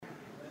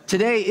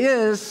Today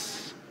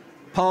is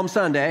Palm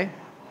Sunday,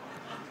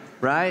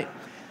 right?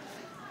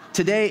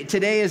 Today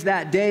is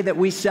that day that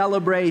we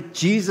celebrate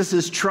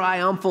Jesus'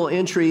 triumphal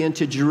entry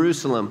into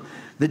Jerusalem.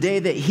 The day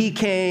that he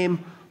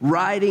came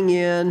riding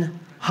in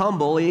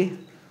humbly,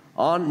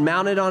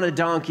 mounted on a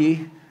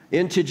donkey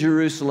into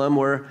Jerusalem,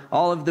 where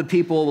all of the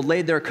people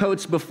laid their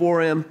coats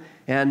before him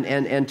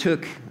and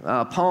took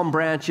palm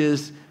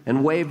branches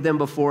and waved them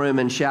before him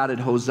and shouted,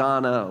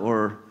 "Hosanna,"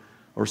 or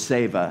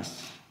 "Save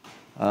us."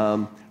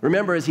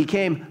 Remember, as he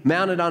came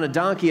mounted on a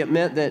donkey, it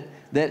meant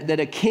that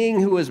a king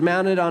who was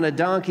mounted on a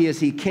donkey as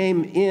he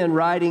came in,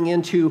 riding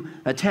into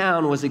a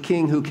town, was a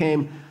king who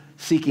came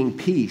seeking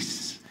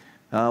peace.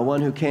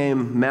 One who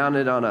came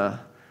mounted on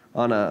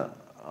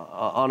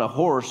a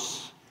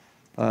horse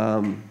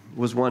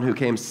was one who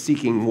came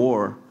seeking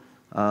war.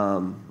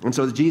 And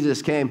so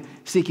Jesus came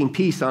seeking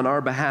peace on our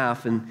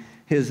behalf, and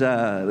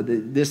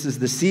this is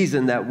the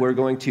season that we're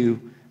going to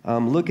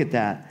look at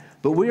that.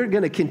 But we're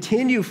going to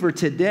continue for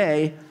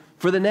today.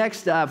 For the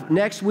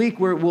next week,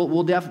 we're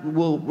going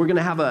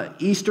to have an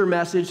Easter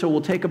message, so we'll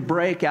take a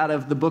break out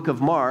of the book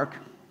of Mark.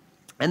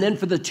 And then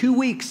for the 2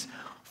 weeks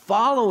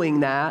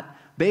following that,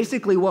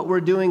 basically what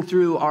we're doing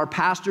through our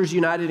Pastors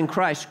United in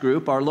Christ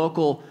group, our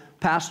local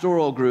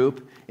pastoral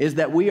group, is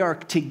that we are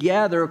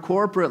together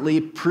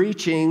corporately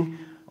preaching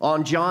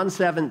on John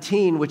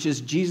 17, which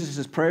is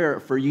Jesus' prayer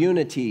for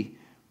unity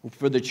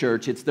for the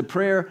church. It's the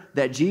prayer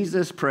that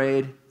Jesus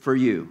prayed for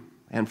you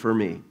and for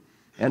me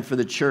and for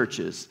the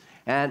churches.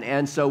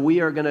 And so we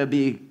are going to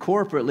be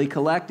corporately,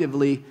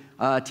 collectively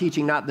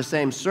teaching not the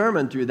same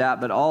sermon through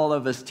that, but all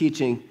of us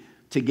teaching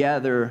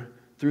together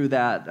through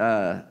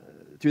that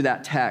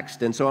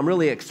text. And so I'm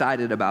really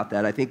excited about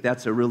that. I think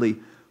that's a really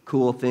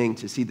cool thing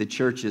to see the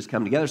churches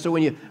come together. So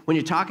when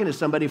you're talking to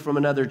somebody from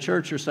another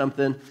church or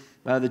something,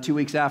 the 2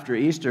 weeks after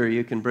Easter,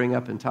 you can bring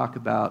up and talk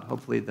about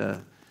hopefully the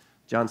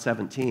John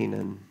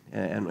 17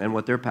 and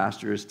what their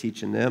pastor is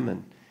teaching them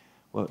and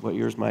what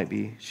yours might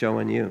be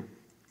showing you.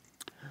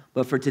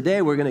 But for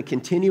today, we're going to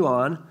continue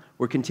on.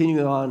 We're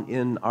continuing on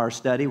in our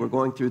study. We're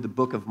going through the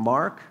book of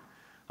Mark,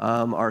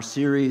 our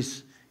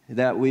series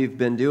that we've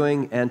been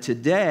doing. And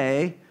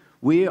today,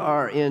 we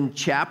are in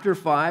chapter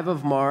 5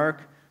 of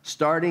Mark,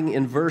 starting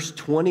in verse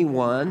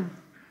 21.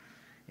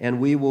 And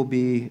we will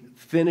be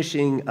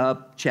finishing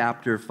up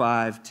chapter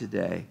 5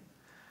 today.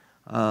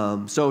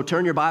 So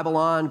turn your Bible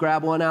on,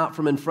 grab one out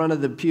from in front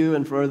of the pew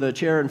and for the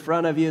chair in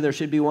front of you. There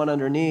should be one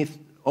underneath.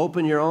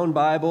 Open your own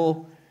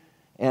Bible.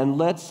 And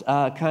let's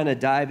kind of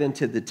dive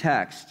into the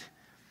text.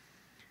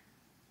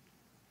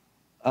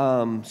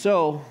 I want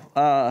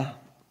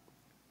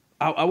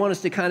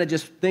us to kind of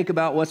just think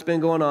about what's been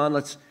going on.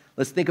 Let's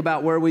think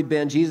about where we've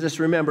been.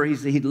 Jesus, remember,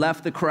 he'd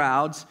left the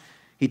crowds.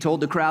 He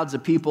told the crowds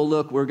of people,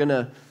 "Look,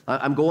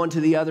 I'm going to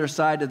the other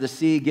side of the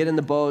sea. Get in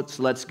the boats.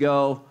 Let's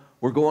go.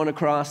 We're going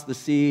across the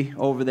sea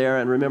over there."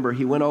 And remember,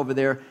 he went over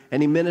there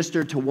and he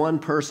ministered to one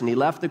person. He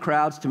left the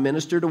crowds to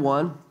minister to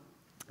one,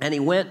 and he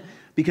went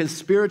because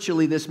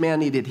spiritually this man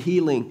needed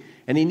healing,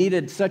 and he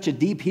needed such a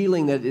deep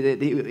healing that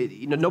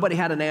nobody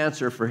had an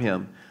answer for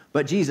him.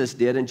 But Jesus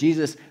did, and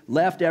Jesus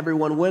left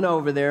everyone, went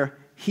over there,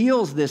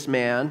 heals this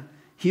man,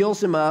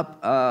 heals him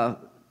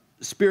up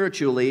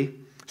spiritually,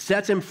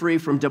 sets him free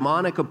from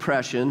demonic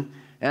oppression,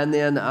 and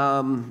then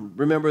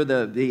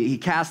remember he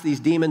cast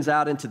these demons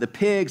out into the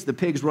pigs. The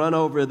pigs run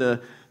over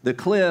the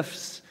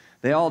cliffs.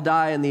 They all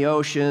die in the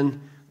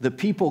ocean. The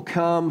people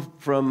come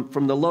from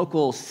the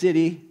local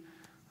city,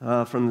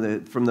 from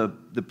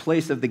the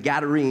place of the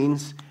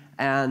Gadarenes,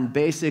 and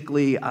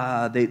basically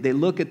they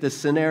look at the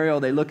scenario,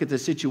 they look at the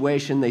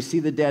situation, they see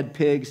the dead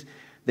pigs,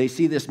 they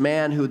see this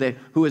man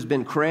who has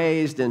been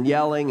crazed and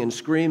yelling and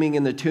screaming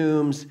in the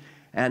tombs,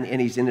 and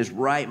he's in his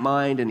right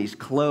mind, and he's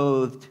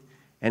clothed,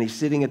 and he's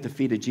sitting at the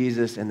feet of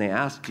Jesus, and they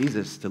ask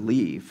Jesus to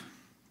leave,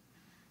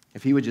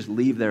 if he would just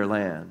leave their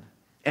land.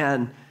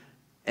 And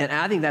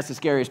I think that's the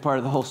scariest part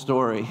of the whole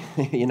story,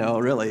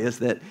 really, is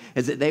that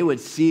they would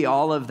see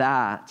all of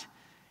that,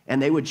 and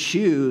they would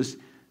choose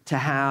to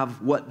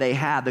have what they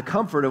had, the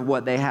comfort of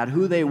what they had,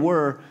 who they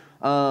were.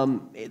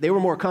 They were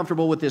more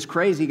comfortable with this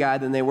crazy guy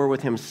than they were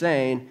with him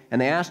sane.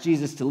 And they asked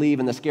Jesus to leave,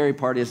 and the scary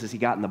part is he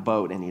got in the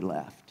boat and he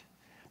left.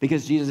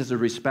 Because Jesus is a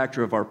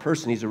respecter of our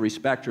person. He's a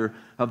respecter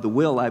of the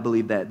will, I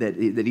believe,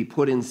 that he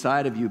put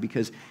inside of you,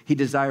 because he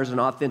desires an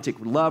authentic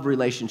love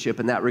relationship,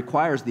 and that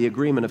requires the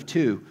agreement of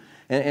two.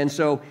 And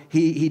so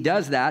he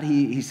does that.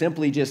 He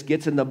simply just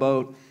gets in the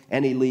boat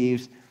and he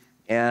leaves.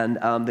 And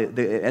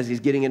as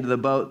he's getting into the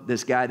boat,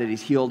 this guy that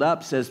he's healed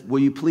up says, "Will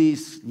you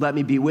please let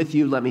me be with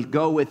you? Let me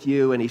go with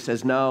you." And he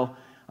says, "No,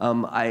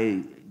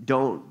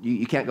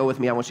 you can't go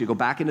with me. I want you to go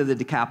back into the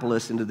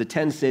Decapolis, into the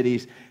 10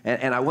 cities,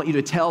 and I want you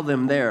to tell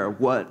them there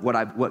what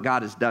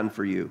God has done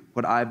for you,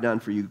 what I've done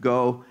for you.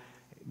 Go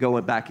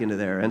back into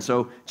there." And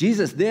so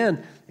Jesus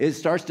then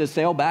starts to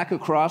sail back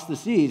across the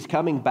seas,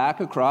 coming back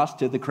across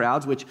to the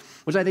crowds, which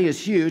I think is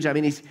huge. I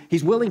mean,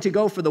 he's willing to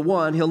go for the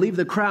one. He'll leave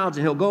the crowds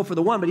and he'll go for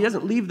the one, but he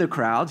doesn't leave the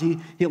crowds.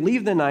 He'll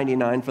leave the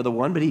 99 for the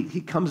one, but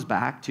he comes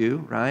back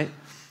too, right?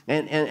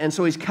 And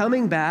so he's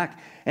coming back.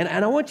 And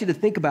I want you to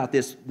think about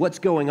this, what's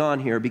going on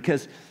here,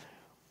 because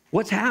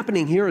what's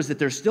happening here is that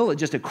there's still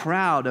just a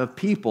crowd of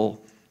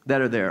people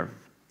that are there.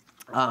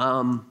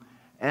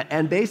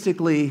 And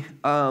basically,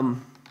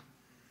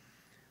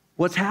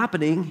 what's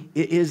happening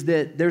is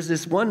that there's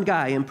this one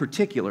guy in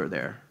particular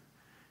there,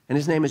 and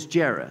his name is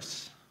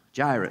Jairus.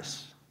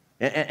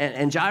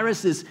 And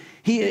Jairus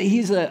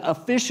he's an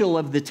official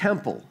of the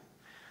temple.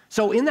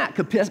 So in that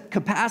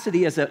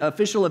capacity as an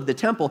official of the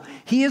temple,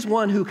 he is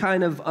one who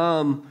kind of,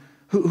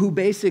 who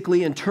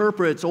basically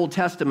interprets Old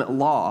Testament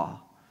law.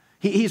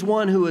 He's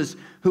one who is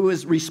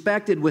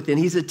respected within.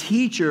 He's a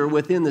teacher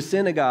within the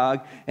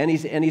synagogue, and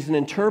he's an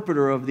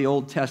interpreter of the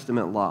Old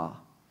Testament law.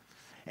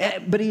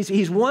 But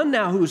he's one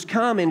now who's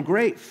come in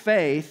great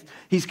faith.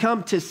 He's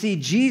come to see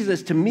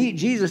Jesus, to meet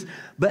Jesus.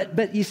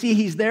 But you see,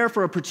 he's there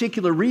for a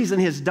particular reason.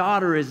 His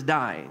daughter is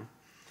dying.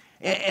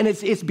 And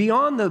it's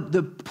beyond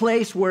the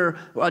place where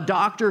a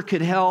doctor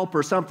could help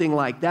or something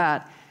like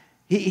that.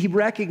 He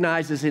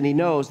recognizes and he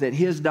knows that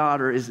his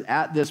daughter is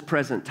at this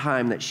present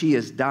time that she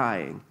is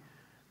dying.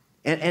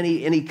 And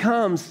he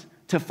comes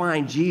to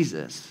find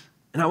Jesus.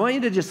 And I want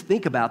you to just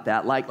think about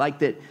that, like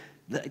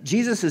that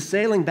Jesus is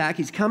sailing back,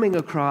 he's coming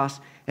across,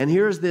 and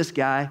here's this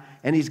guy,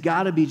 and he's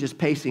got to be just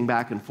pacing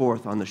back and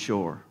forth on the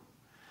shore.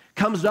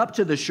 Comes up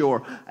to the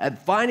shore, and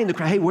finding the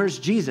crowd. Hey, where's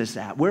Jesus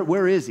at?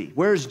 Where is he?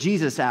 Where's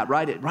Jesus at?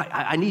 Right,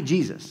 I need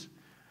Jesus.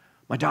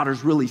 My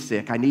daughter's really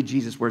sick. I need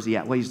Jesus. Where's he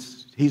at? Well,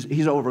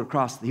 he's over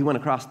across. He went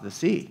across the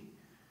sea.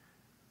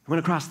 He went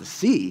across the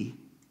sea.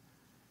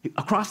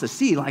 Across the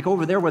sea, like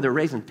over there where they're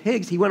raising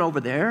pigs. He went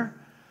over there.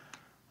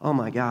 Oh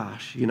my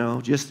gosh,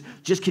 just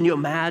can you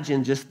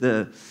imagine just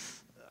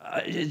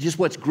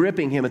what's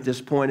gripping him at this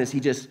point as he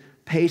just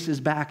paces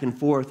back and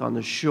forth on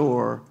the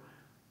shore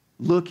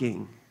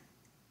looking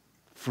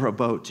for a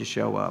boat to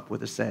show up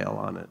with a sail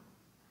on it.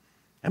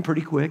 And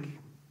pretty quick,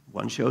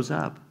 one shows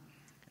up.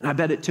 And I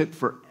bet it took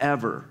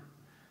forever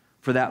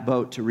for that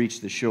boat to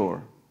reach the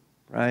shore,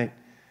 right?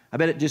 I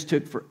bet it just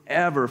took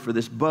forever for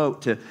this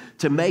boat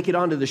to make it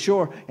onto the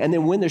shore. And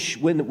then when he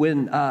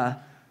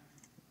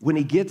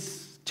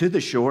gets to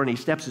the shore and he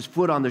steps his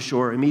foot on the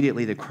shore,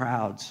 immediately the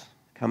crowds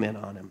come in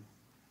on him.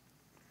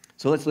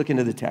 So let's look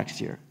into the text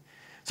here.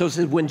 So it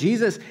says, when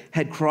Jesus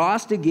had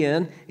crossed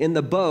again in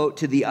the boat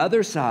to the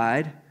other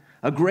side,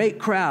 a great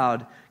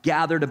crowd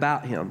gathered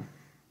about him,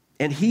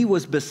 and he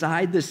was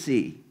beside the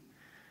sea.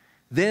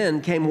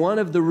 Then came one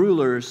of the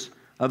rulers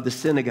of the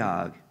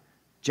synagogue,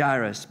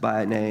 Jairus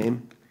by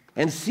name,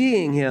 and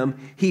seeing him,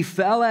 he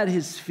fell at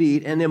his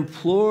feet and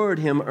implored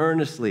him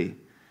earnestly,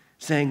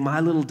 saying, my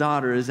little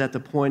daughter is at the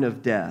point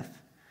of death.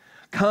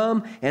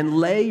 Come and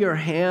lay your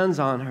hands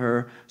on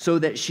her so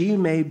that she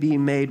may be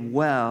made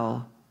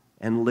well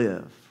and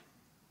live.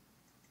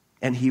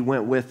 And he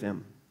went with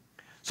him.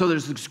 So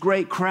there's this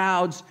great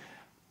crowds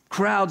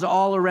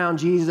all around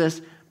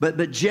Jesus,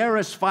 but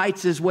Jairus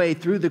fights his way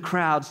through the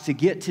crowds to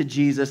get to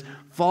Jesus,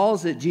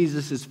 falls at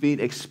Jesus' feet,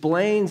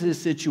 explains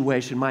his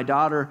situation. My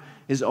daughter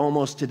is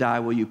almost to die.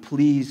 Will you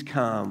please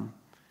come?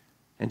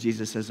 And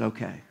Jesus says,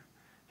 okay.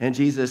 And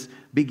Jesus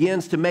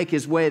begins to make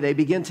his way. They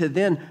begin to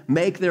then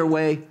make their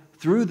way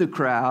through the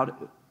crowd,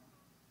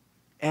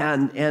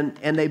 and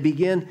they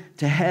begin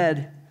to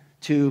head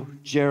to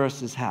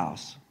Jairus'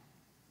 house.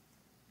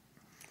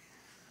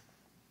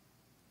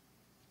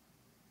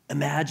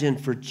 Imagine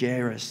for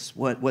Jairus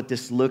what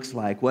this looks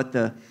like, what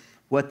the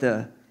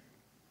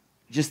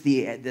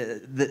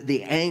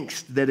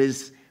angst that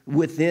is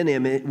within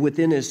him,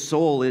 within his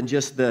soul, and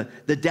just the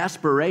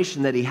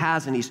desperation that he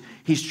has, and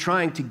he's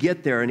trying to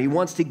get there, and he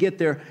wants to get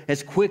there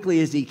as quickly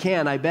as he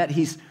can. I bet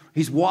he's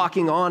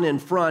walking on in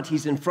front.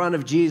 He's in front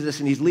of Jesus,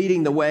 and he's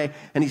leading the way,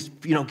 and he's,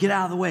 get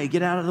out of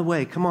the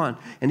way, come on.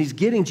 And he's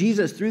getting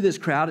Jesus through this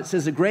crowd. It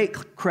says a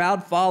great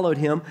crowd followed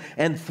him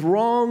and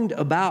thronged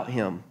about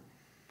him.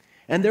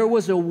 And there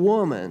was a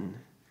woman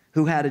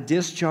who had a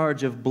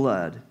discharge of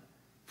blood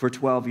for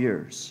 12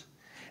 years,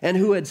 and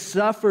who had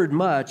suffered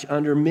much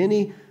under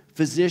many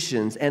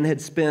physicians, and had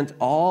spent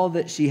all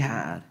that she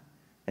had,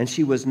 and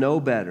she was no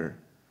better,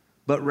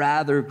 but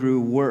rather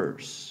grew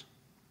worse.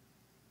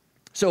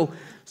 So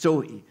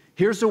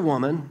here's a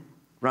woman,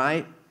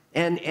 right?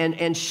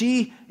 And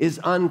she is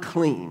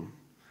unclean.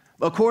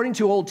 According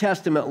to Old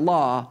Testament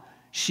law,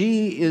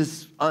 she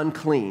is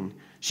unclean.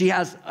 She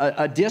has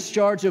a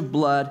discharge of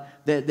blood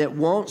that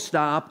won't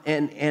stop.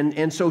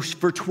 And so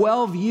for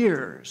 12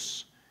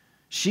 years,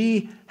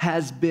 she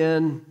has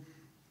been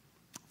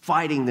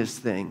fighting this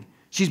thing.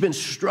 She's been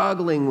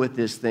struggling with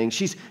this thing.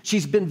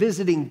 She's been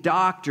visiting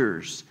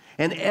doctors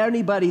and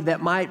anybody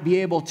that might be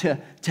able to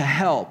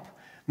help.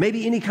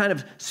 Maybe any kind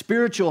of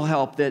spiritual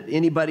help that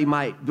anybody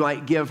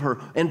might give her,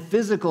 and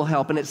physical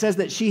help. And it says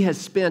that she has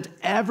spent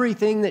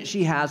everything that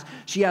she has.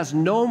 She has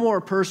no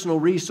more personal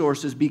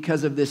resources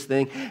because of this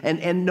thing,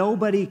 and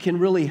nobody can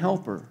really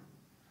help her.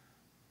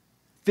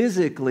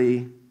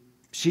 Physically,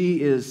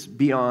 She is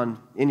beyond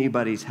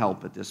anybody's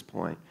help at this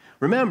point.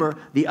 Remember,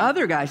 the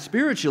other guy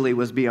spiritually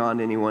was beyond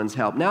anyone's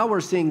help. Now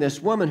we're seeing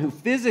this woman who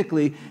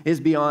physically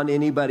is beyond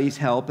anybody's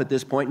help at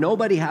this point.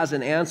 Nobody has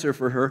an answer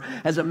for her.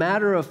 As a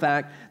matter of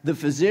fact, the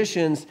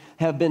physicians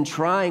have been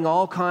trying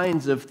all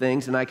kinds of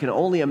things, and I can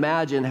only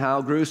imagine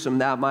how gruesome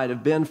that might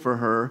have been for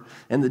her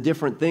and the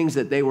different things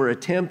that they were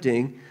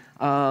attempting,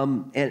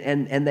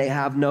 and they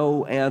have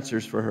no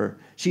answers for her.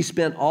 She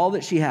spent all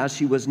that she has.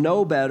 She was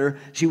no better.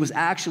 She was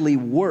actually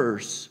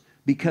worse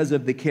because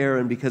of the care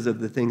and because of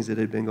the things that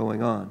had been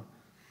going on.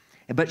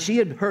 But she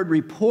had heard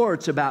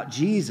reports about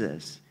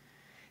Jesus,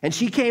 and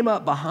she came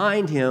up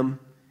behind him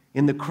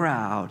in the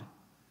crowd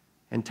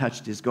and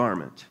touched his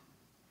garment.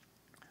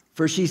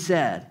 For she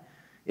said,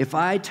 "If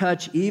I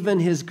touch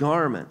even his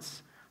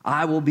garments,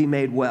 I will be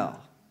made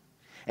well."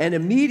 And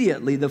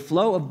immediately the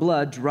flow of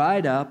blood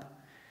dried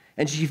up,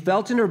 and she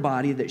felt in her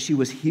body that she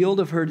was healed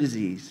of her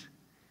disease.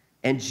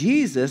 And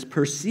Jesus,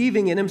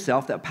 perceiving in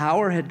himself that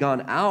power had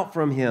gone out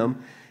from him,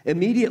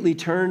 immediately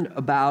turned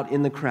about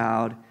in the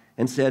crowd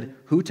and said,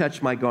 "Who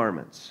touched my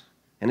garments?"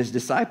 And his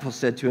disciples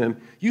said to him,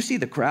 "You see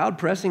the crowd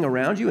pressing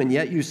around you, and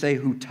yet you say,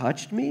 'Who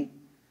touched me?'"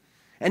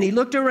 And he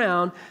looked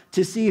around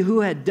to see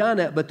who had done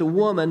it, but the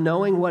woman,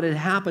 knowing what had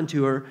happened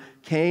to her,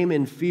 came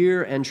in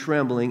fear and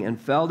trembling and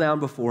fell down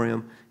before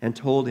him and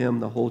told him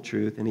the whole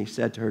truth. And he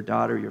said to her,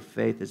 "Daughter, your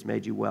faith has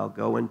made you well.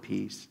 Go in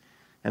peace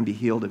and be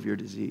healed of your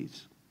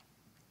disease."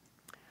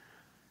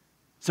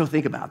 So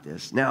think about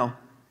this. Now,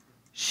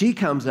 she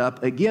comes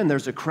up, again,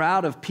 there's a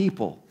crowd of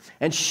people,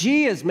 and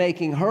she is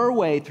making her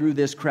way through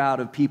this crowd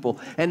of people,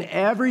 and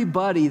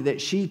everybody that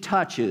she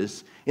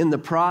touches in the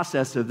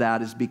process of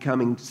that is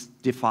becoming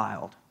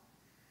defiled.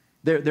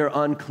 They're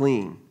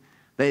unclean.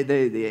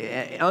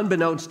 They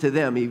unbeknownst to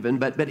them even,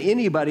 but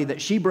anybody that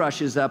she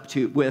brushes up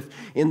to with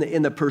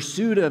in the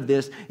pursuit of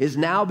this is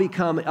now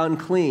become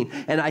unclean.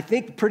 And I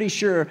think pretty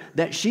sure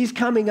that she's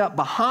coming up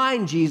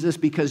behind Jesus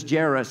because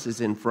Jairus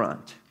is in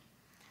front.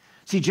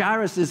 See,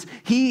 Jairus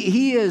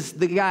he is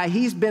the guy,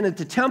 he's been at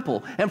the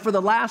temple, and for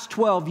the last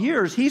 12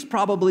 years, he's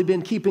probably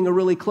been keeping a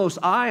really close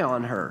eye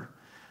on her,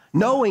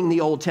 knowing the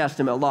Old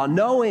Testament law,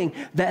 knowing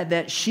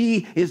that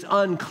she is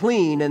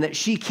unclean and that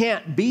she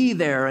can't be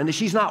there and that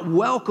she's not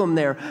welcome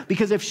there,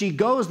 because if she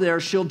goes there,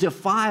 she'll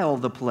defile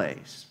the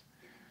place.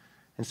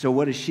 And so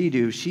what does she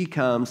do? She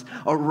comes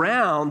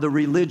around the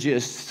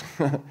religious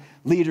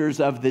leaders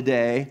of the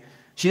day.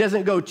 She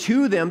doesn't go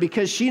to them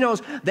because she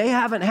knows they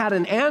haven't had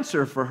an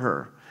answer for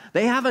her.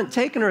 They haven't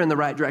taken her in the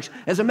right direction.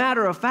 As a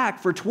matter of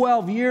fact, for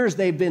 12 years,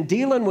 they've been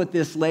dealing with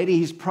this lady.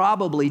 He's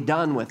probably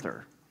done with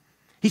her.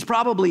 He's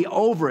probably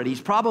over it.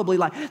 He's probably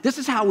like, this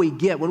is how we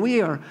get.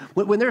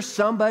 When there's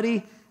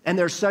somebody and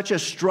there's such a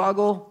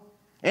struggle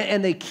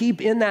and they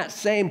keep in that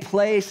same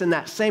place and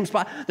that same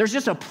spot, there's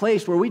just a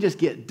place where we just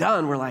get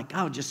done. We're like,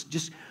 oh,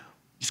 just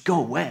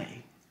go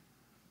away.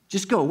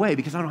 Just go away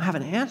because I don't have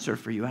an answer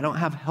for you. I don't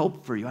have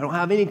help for you. I don't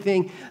have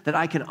anything that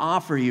I can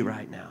offer you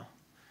right now.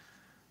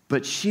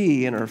 But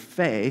she in her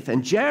faith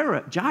and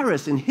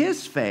Jairus in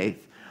his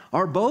faith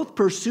are both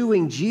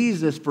pursuing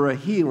Jesus for a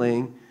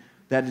healing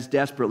that is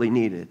desperately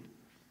needed.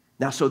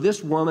 Now, so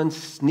this woman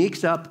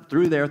sneaks up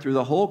through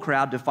the whole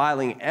crowd,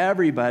 defiling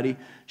everybody.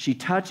 She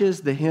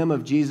touches the hem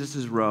of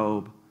Jesus'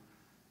 robe,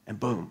 and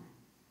boom,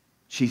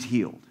 she's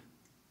healed,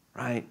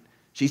 right?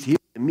 She's healed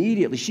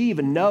immediately. She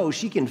even knows,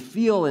 she can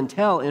feel and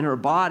tell in her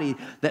body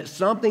that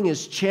something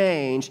has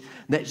changed,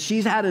 that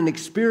she's had an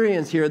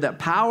experience here, that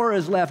power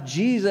has left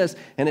Jesus,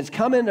 and it's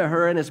come into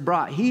her, and it's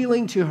brought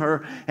healing to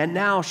her, and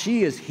now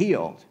she is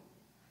healed.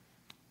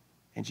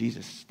 And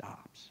Jesus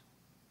stops.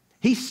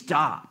 He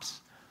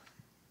stops.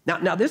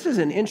 Now, this is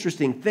an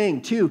interesting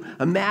thing, too.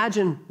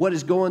 Imagine what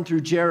is going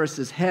through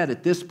Jairus' head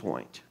at this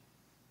point.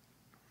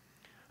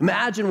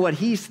 Imagine what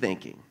he's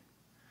thinking.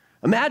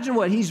 Imagine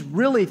what he's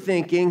really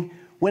thinking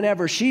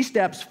whenever she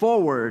steps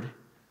forward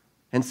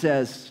and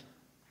says,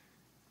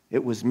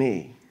 "It was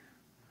me."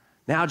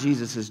 Now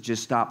Jesus has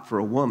just stopped for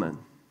a woman.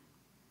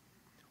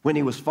 When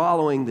he was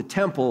following the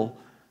temple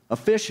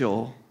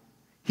official,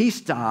 he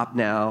stopped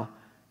now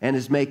and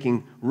is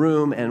making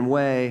room and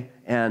way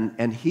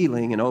and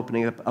healing and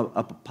opening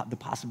up the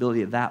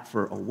possibility of that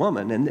for a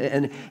woman.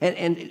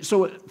 And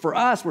so for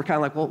us, we're kind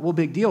of like, well,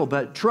 big deal.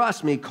 But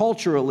trust me,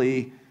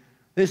 culturally,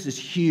 this is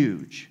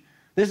huge.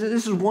 This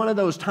is one of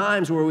those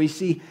times where we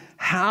see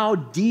how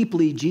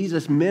deeply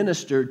Jesus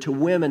ministered to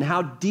women,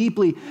 how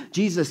deeply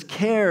Jesus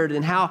cared,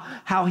 and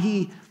how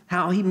he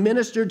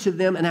ministered to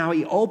them, and how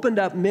he opened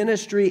up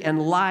ministry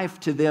and life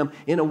to them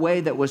in a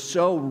way that was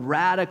so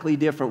radically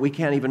different. We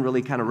can't even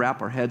really kind of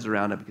wrap our heads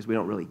around it because we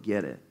don't really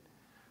get it.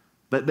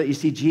 But you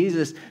see,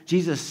 Jesus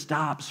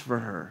stops for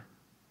her.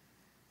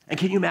 And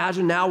can you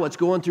imagine now what's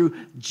going through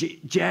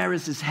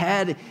Jairus'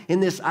 head in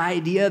this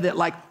idea that,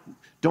 like,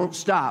 don't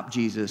stop,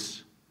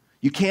 Jesus.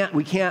 We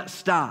can't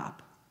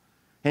stop.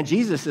 And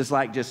Jesus is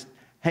like, just,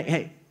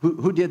 hey,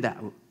 who did that?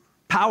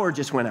 Power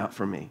just went out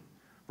from me,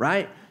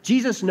 right?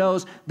 Jesus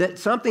knows that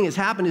something has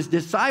happened. His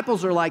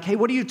disciples are like, hey,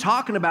 what are you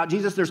talking about,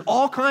 Jesus? There's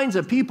all kinds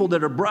of people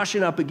that are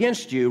brushing up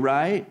against you,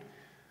 right?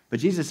 But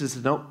Jesus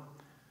says, no,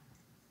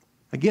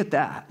 I get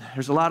that.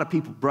 There's a lot of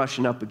people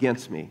brushing up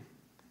against me,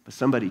 but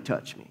somebody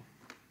touched me.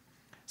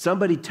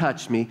 Somebody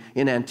touched me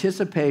in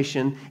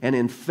anticipation and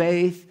in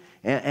faith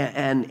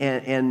and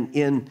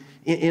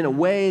in a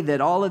way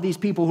that all of these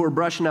people who are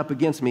brushing up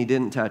against me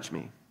didn't touch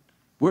me.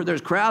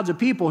 There's crowds of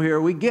people here,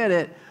 we get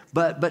it,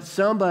 but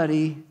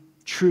somebody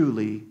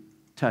truly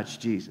touched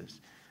Jesus.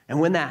 And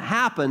when that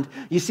happened,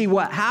 you see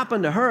what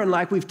happened to her, and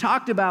like we've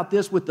talked about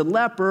this with the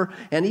leper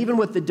and even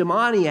with the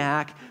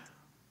demoniac,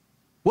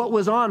 what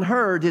was on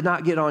her did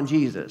not get on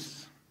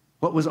Jesus.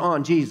 What was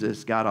on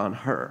Jesus got on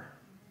her,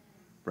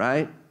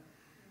 right?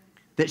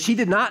 That she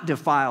did not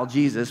defile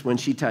Jesus when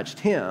she touched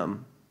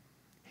him.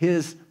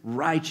 His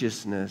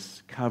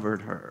righteousness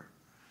covered her.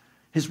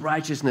 His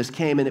righteousness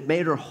came and it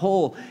made her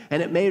whole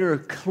and it made her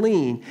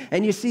clean.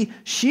 And you see,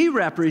 she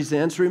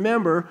represents,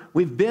 remember,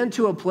 we've been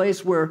to a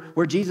place where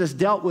Jesus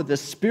dealt with a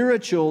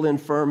spiritual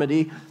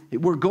infirmity.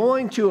 We're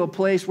going to a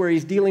place where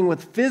he's dealing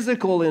with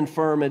physical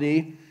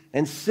infirmity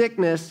and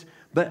sickness.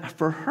 But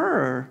for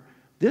her,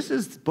 this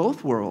is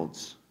both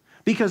worlds.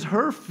 Because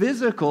her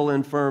physical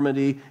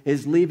infirmity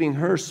is leaving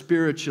her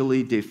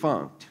spiritually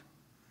defunct.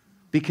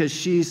 Because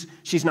she's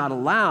not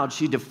allowed.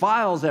 She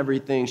defiles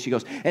everything she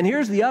goes. And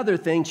here's the other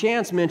thing.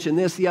 Chance mentioned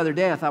this the other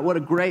day. I thought, what a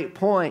great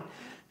point.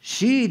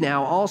 She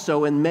now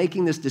also, in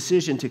making this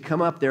decision to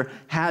come up there,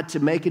 had to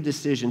make a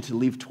decision to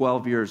leave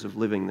 12 years of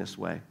living this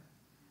way,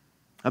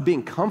 of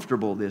being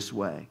comfortable this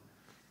way,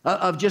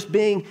 of just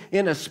being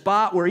in a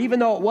spot where even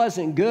though it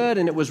wasn't good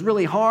and it was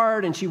really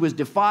hard and she was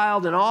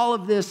defiled and all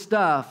of this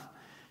stuff,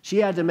 she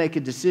had to make a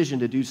decision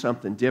to do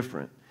something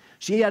different.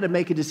 She had to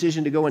make a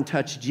decision to go and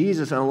touch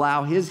Jesus and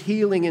allow his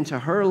healing into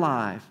her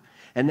life.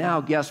 And now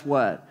guess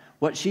what?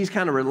 What she's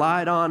kind of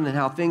relied on and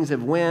how things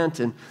have went.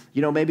 And,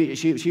 you know, maybe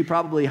she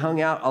probably hung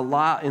out a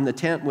lot in the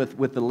tent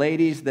with the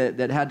ladies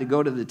that had to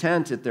go to the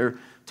tent at their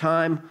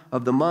time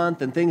of the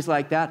month and things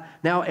like that.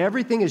 Now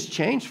everything has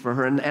changed for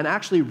her. And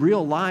actually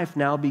real life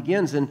now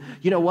begins. And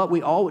you know what?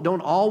 We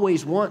don't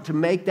always want to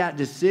make that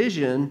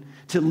decision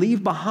to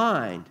leave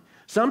behind.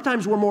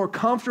 Sometimes we're more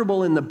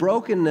comfortable in the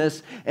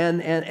brokenness and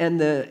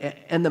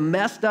the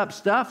messed up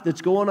stuff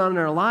that's going on in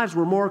our lives.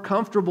 We're more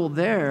comfortable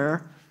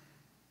there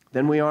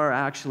than we are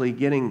actually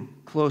getting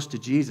close to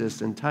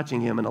Jesus and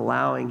touching him and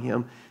allowing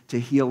him to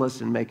heal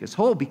us and make us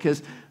whole.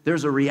 Because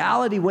there's a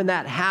reality when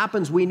that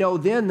happens, we know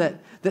then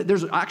that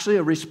there's actually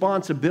a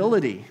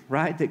responsibility,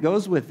 right, that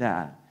goes with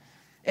that.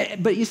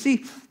 But you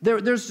see,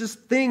 there's this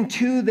thing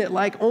too that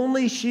like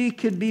only she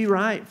could be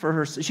right for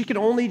her. She could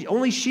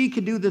only she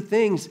could do the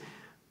things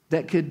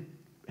that could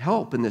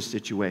help in this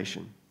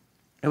situation.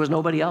 There was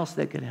nobody else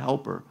that could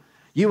help her.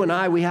 You and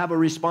I, we have a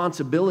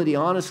responsibility,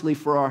 honestly,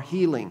 for our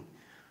healing,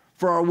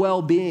 for our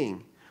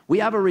well-being. We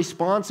have a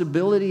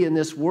responsibility in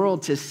this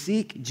world to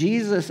seek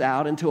Jesus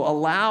out and to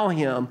allow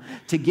him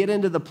to get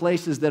into the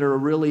places that are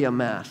really a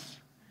mess.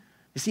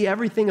 You see,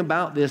 everything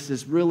about this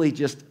is really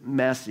just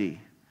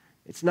messy.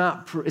 It's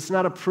not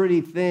a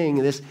pretty thing.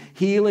 This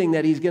healing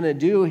that he's going to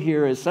do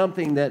here is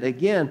something that,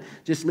 again,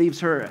 just leaves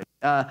her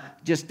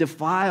just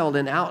defiled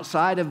and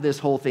outside of this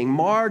whole thing,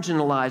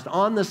 marginalized,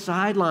 on the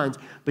sidelines.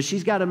 But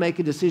she's got to make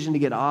a decision to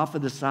get off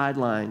of the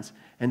sidelines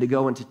and to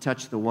go and to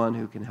touch the one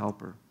who can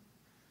help her.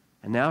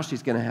 And now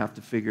she's going to have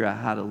to figure out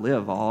how to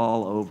live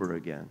all over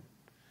again.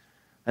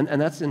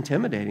 And that's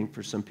intimidating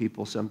for some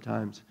people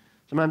sometimes.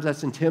 Sometimes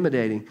that's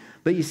intimidating.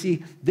 But you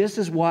see, this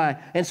is why.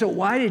 And so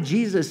why did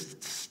Jesus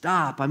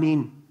stop? I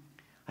mean,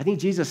 I think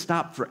Jesus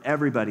stopped for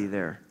everybody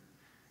there,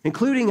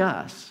 including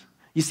us.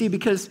 You see,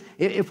 because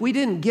if we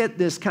didn't get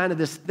this kind of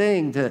this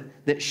thing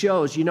that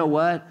shows, you know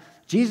what?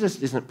 Jesus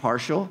isn't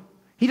partial.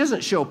 He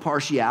doesn't show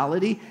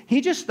partiality.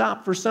 He just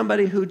stopped for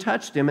somebody who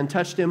touched him and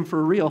touched him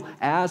for real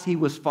as he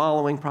was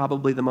following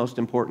probably the most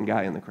important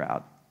guy in the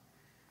crowd,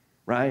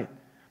 right?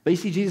 But you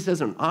see, Jesus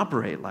doesn't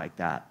operate like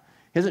that.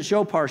 He doesn't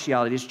show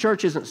partiality. His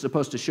church isn't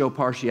supposed to show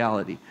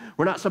partiality.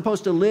 We're not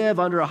supposed to live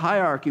under a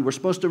hierarchy. We're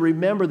supposed to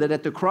remember that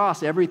at the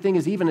cross, everything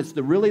is even. It's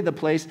really the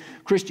place,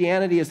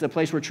 Christianity is the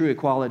place where true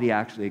equality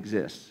actually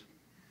exists.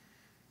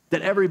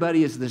 That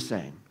everybody is the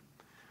same.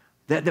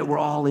 That we're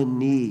all in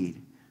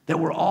need.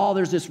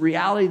 There's this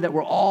reality that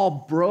we're all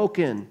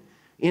broken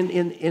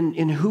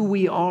in who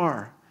we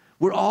are.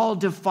 We're all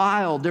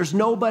defiled. There's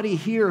nobody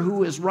here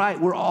who is right.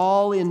 We're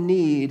all in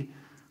need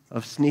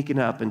of sneaking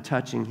up and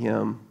touching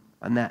him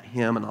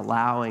and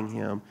allowing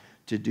him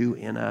to do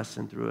in us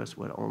and through us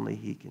what only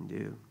he can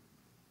do.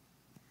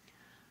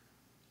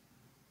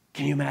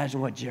 Can you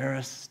imagine what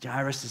Jairus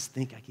is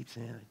thinking? I keep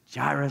saying it.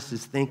 Jairus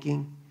is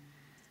thinking.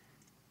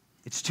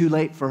 It's too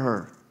late for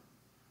her.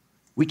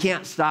 We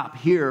can't stop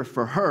here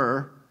for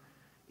her.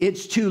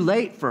 It's too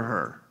late for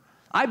her.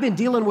 I've been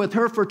dealing with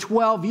her for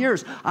 12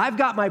 years. I've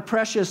got my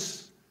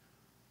precious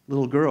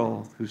little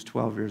girl who's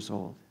 12 years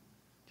old.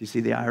 Do you see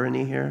the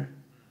irony here?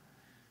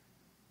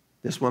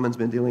 This woman's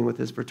been dealing with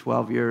this for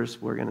 12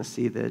 years. We're going to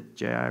see that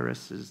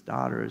Jairus'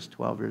 daughter is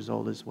 12 years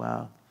old as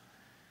well.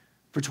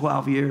 For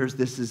 12 years,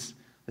 this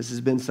has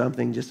been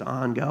something just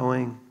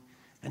ongoing.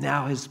 And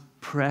now his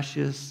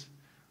precious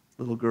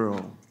little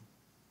girl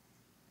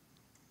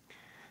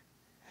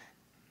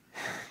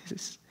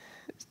is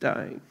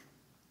dying.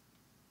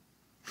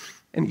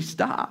 And he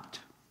stopped.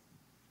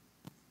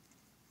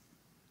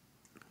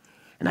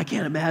 And I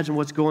can't imagine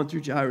what's going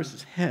through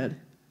Jairus' head.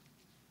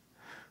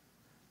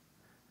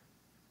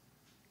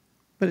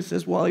 But it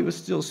says, while he was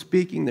still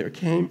speaking, there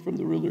came from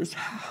the ruler's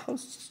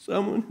house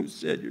someone who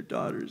said, your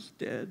daughter is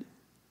dead.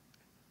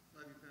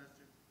 Love you,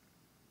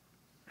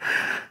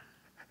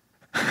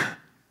 Pastor.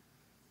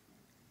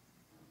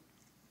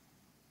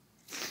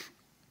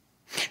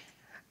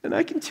 And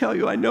I can tell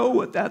you, I know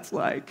what that's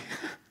like.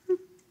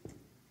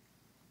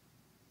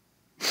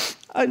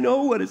 I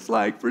know what it's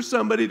like for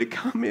somebody to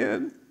come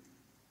in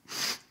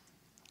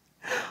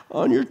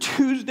on your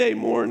Tuesday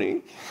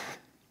morning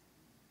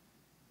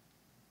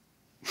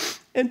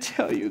and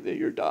tell you that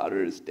your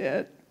daughter is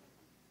dead.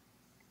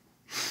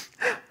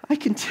 I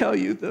can tell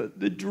you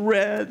the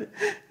dread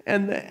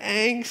and the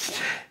angst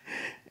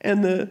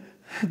and the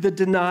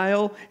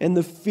denial and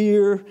the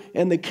fear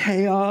and the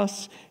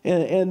chaos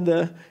and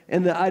the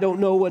I don't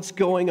know what's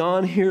going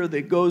on here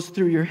that goes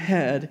through your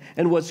head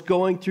and what's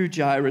going through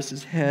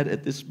Jairus' head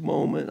at this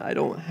moment. I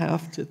don't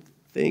have to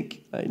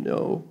think I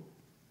know.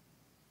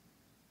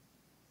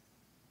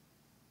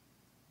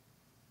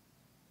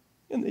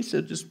 And they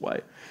said, just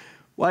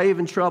why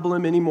even trouble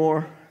him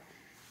anymore?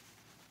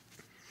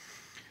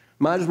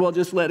 Might as well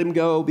just let him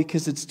go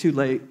because it's too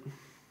late.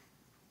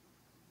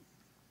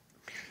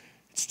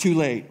 It's too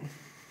late.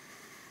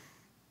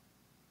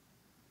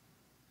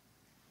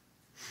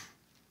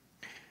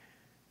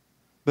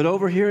 But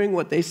overhearing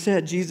what they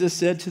said, Jesus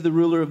said to the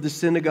ruler of the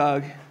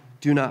synagogue,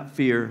 do not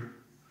fear,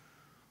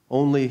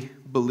 only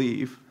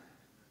believe.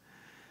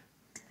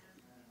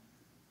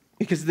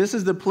 Because this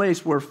is the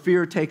place where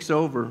fear takes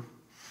over.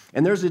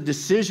 And there's a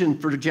decision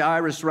for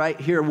Jairus right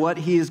here, what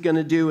he is going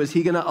to do. Is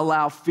he going to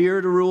allow fear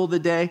to rule the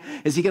day?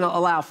 Is he going to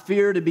allow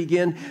fear to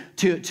begin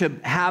to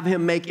have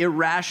him make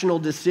irrational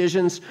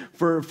decisions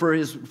for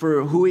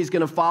who he's going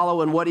to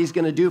follow and what he's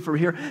going to do from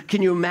here?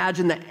 Can you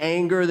imagine the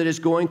anger that is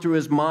going through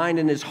his mind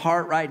and his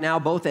heart right now,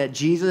 both at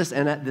Jesus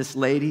and at this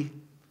lady?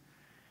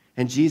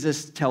 And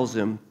Jesus tells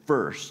him,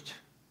 first,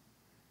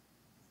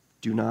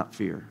 do not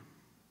fear.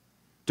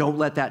 Don't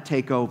let that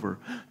take over.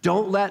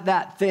 Don't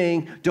let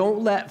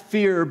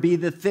fear be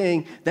the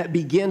thing that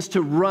begins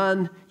to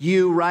run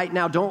you right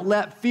now. Don't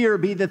let fear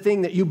be the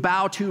thing that you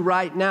bow to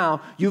right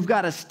now. You've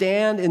got to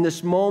stand in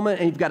this moment,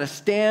 and you've got to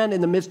stand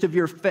in the midst of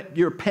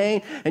your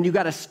pain, and you've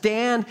got to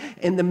stand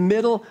in the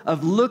middle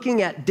of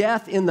looking at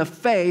death in the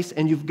face,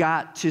 and you've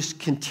got to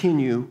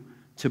continue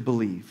to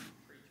believe.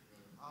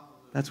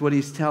 That's what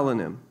he's telling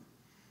him.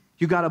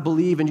 You got to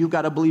believe, and you've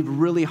got to believe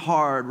really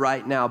hard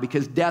right now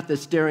because death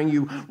is staring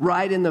you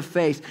right in the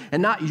face.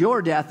 And not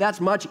your death. That's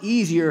much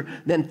easier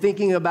than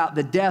thinking about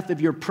the death of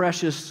your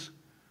precious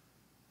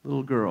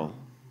little girl.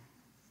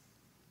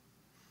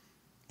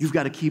 You've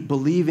got to keep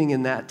believing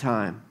in that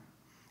time.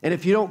 And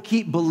if you don't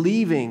keep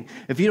believing,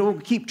 if you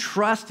don't keep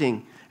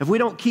trusting, if we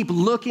don't keep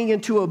looking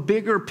into a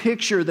bigger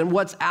picture than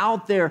what's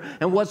out there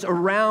and what's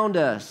around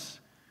us,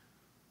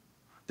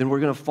 then we're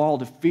going to fall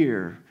to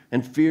fear.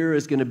 And fear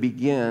is going to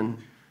begin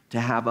to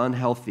have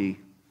unhealthy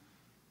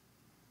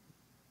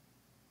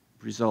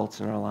results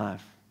in our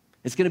life.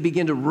 It's going to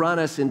begin to run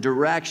us in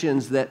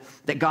directions that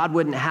God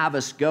wouldn't have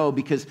us go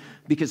because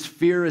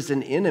fear is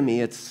an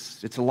enemy.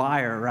 It's a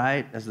liar,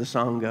 right? As the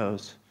song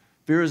goes.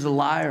 Fear is a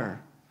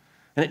liar.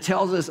 And it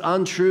tells us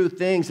untrue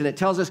things, and it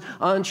tells us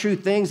untrue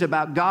things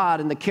about God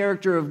and the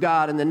character of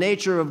God and the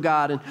nature of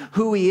God and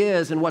who he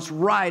is and what's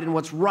right and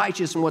what's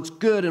righteous and what's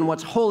good and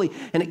what's holy.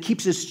 And it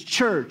keeps his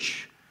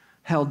church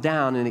held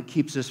down, and it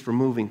keeps us from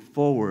moving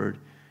forward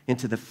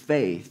into the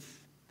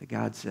faith that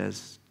God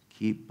says,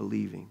 keep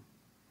believing,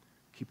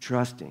 keep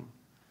trusting,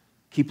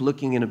 keep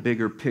looking in a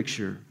bigger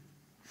picture.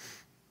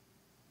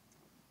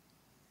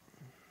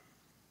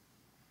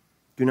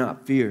 Do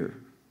not fear,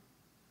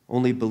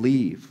 only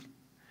believe.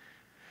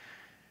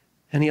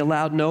 And he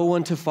allowed no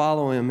one to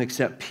follow him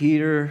except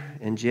Peter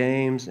and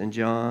James and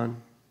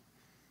John,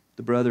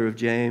 the brother of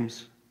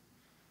James,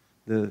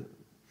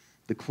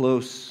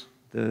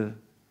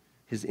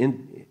 his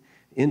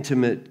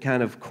intimate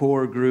kind of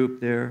core group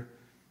there.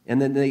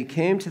 And then they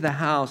came to the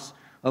house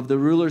of the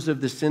rulers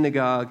of the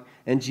synagogue,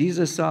 and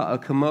Jesus saw a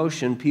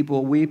commotion,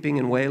 people weeping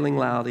and wailing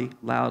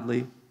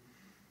loudly.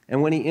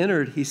 And when he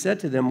entered, he said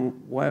to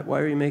them, why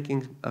are you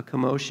making a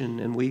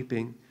commotion and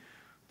weeping?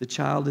 The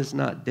child is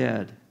not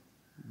dead,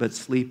 but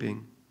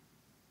sleeping.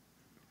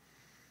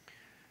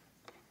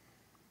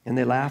 And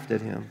they laughed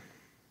at him.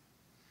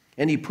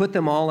 And he put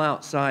them all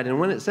outside. And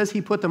when it says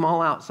he put them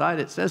all outside,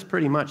 it says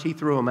pretty much he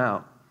threw them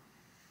out.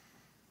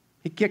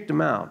 He kicked them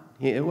out.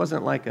 It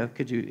wasn't like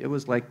it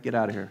was like, get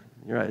out of here.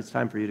 You're right, it's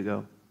time for you to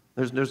go.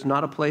 There's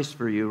not a place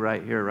for you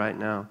right here, right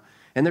now.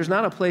 And there's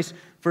not a place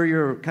for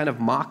your kind of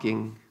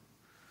mocking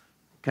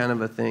kind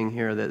of a thing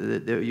here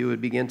that you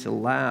would begin to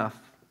laugh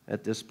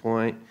at this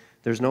point.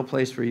 There's no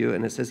place for you.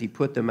 And it says he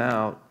put them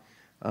out.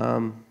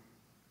 And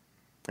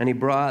he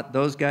brought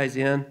those guys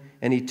in,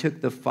 and he took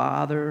the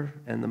father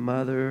and the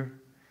mother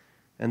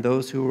and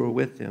those who were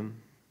with him.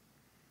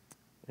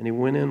 And he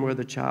went in where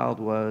the child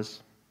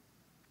was,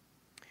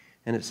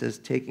 And it says,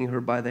 taking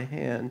her by the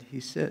hand, he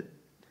said,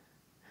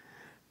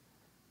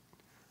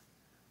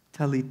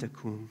 Talita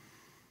kum,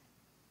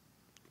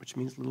 which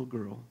means little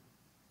girl,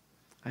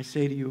 I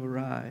say to you,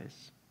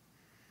 arise.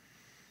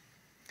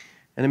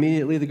 And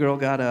immediately the girl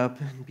got up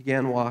and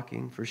began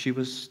walking, for she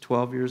was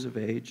 12 years of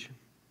age.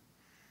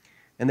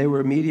 And they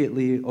were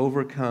immediately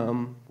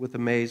overcome with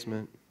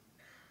amazement.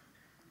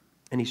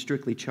 And he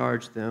strictly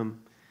charged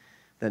them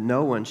that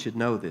no one should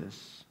know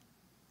this,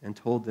 and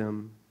told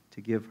them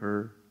to give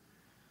her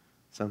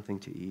something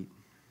to eat.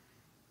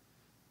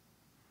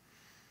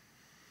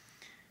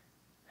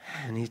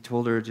 And he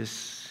told her,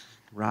 just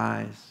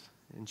rise,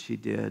 and she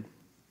did.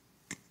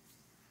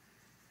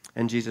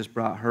 And Jesus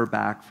brought her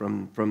back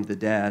from the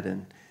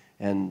dead,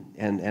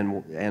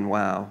 and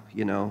wow,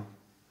 you know,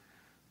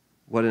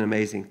 what an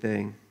amazing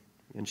thing.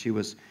 And she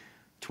was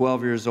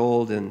 12 years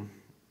old, and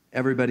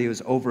everybody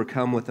was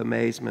overcome with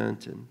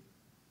amazement,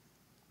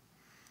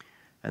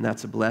 and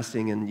that's a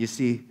blessing. And you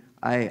see,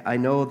 I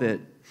know that,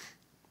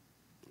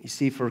 you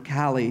see, for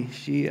Callie,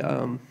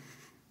 it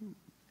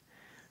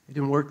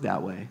didn't work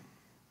that way.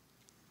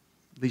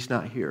 At least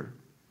not here.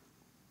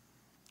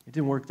 It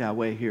didn't work that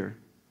way here.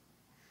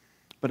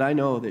 But I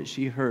know that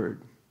she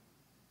heard,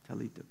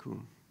 Talita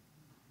kum.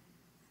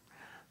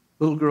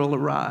 Little girl,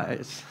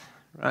 arise,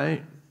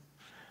 right?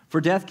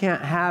 For death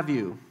can't have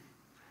you,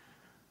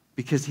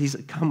 because he's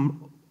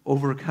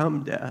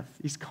overcome death.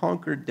 He's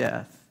conquered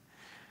death.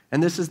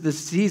 And this is the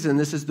season,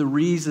 this is the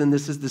reason,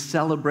 this is the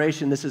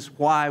celebration, this is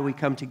why we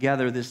come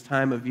together this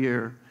time of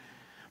year.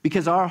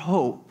 Because our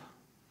hope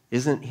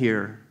isn't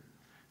here.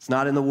 It's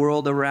not in the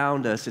world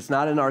around us. It's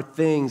not in our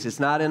things.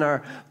 It's not in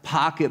our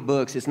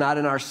pocketbooks. It's not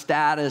in our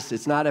status.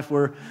 It's not if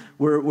we're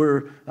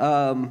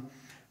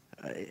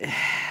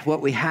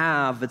what we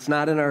have. It's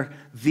not in our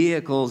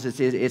vehicles.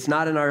 It's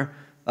not in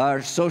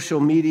our social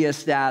media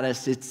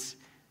status. It's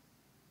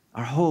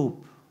our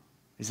hope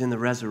is in the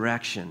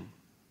resurrection.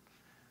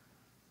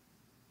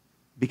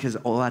 Because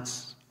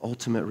that's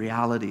ultimate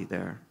reality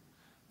there.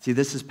 See,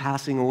 this is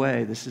passing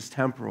away. This is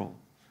temporal.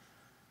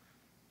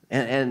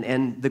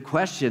 And the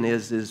question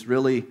is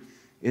really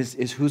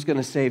who's going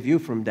to save you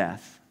from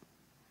death?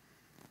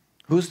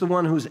 Who's the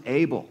one who's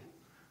able?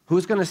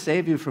 Who's going to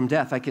save you from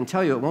death? I can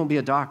tell you it won't be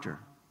a doctor.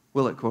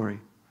 Will it, Corey?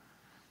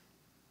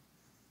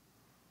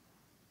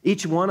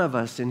 Each one of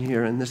us in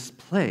here, in this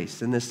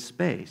place, in this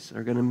space,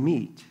 are going to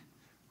meet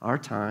our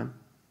time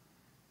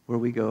where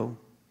we go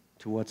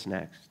to what's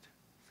next.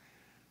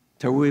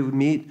 Till we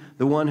meet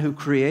the one who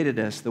created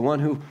us, the one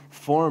who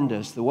formed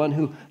us, the one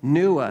who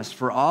knew us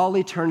for all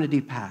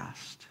eternity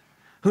past,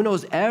 who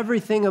knows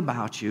everything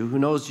about you, who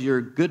knows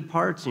your good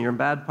parts and your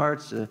bad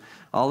parts,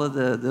 all of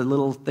the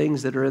little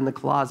things that are in the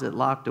closet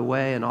locked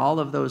away and all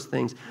of those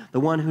things, the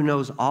one who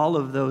knows all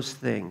of those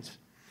things.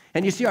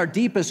 And you see, our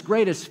deepest,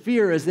 greatest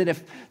fear is that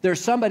if there's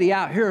somebody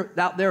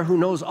out there who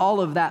knows all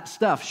of that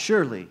stuff,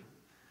 surely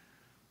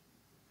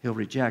he'll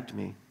reject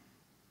me.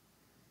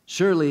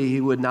 Surely he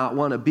would not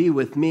want to be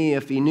with me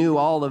if he knew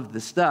all of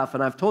the stuff.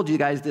 And I've told you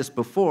guys this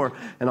before,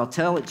 and I'll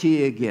tell it to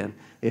you again.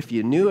 If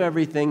you knew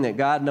everything that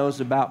God knows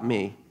about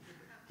me,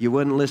 you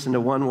wouldn't listen to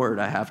one word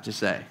I have to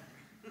say.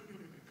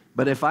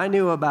 But if I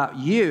knew about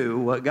you,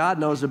 what God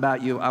knows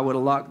about you, I would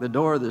have locked the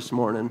door this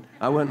morning.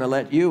 I wouldn't have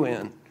let you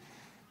in.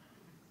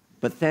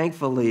 But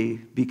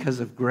thankfully, because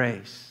of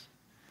grace,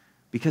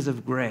 we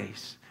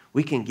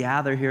can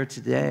gather here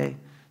today,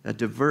 a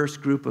diverse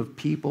group of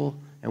people,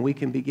 and we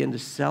can begin to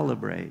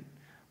celebrate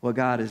what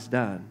God has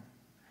done.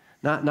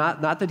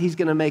 Not that he's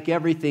going to make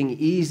everything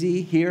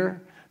easy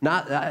here.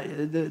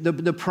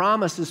 The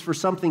promise is for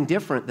something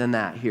different than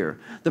that here.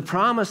 The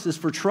promise is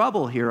for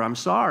trouble here. I'm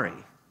sorry.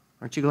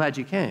 Aren't you glad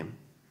you came?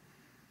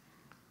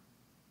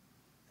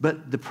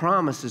 But the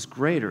promise is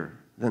greater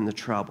than the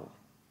trouble.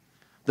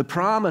 The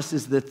promise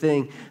is the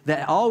thing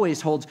that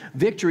always holds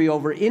victory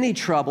over any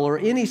trouble or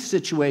any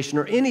situation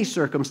or any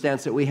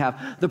circumstance that we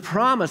have. The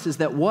promise is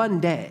that one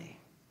day,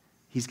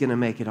 he's going to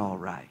make it all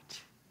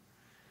right.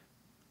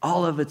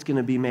 All of it's going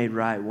to be made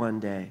right one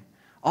day.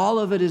 All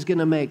of it is going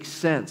to make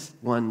sense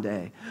one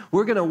day.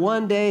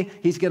 One day,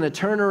 he's going to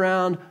turn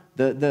around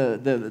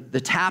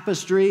the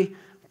tapestry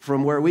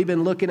from where we've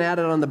been looking at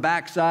it on the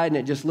backside, and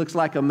it just looks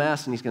like a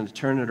mess, and he's going to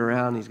turn it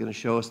around, and he's going to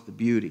show us the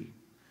beauty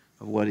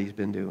of what he's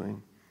been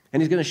doing.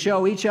 And he's going to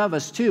show each of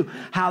us, too,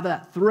 how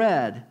that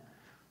thread,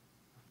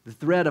 the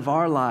thread of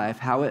our life,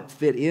 how it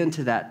fit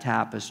into that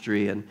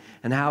tapestry and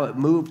how it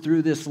moved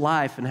through this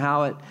life and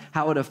how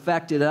it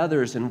affected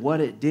others and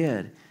what it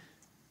did.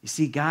 You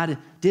see, God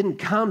didn't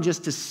come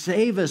just to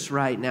save us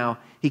right now.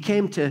 He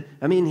came to,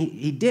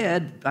 he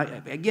did, I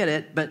get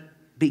it, but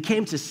he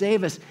came to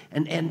save us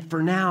and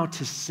for now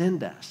to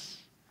send us,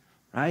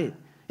 right?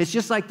 It's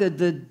just like the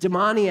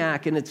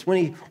demoniac, and it's when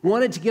he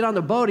wanted to get on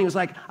the boat, he was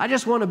like, I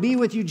just want to be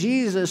with you,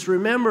 Jesus.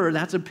 Remember,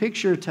 that's a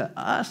picture to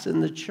us in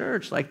the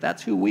church. Like,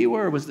 that's who we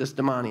were, was this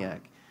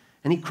demoniac.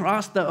 And he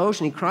crossed the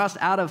ocean. He crossed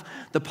out of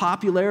the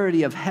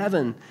popularity of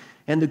heaven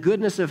and the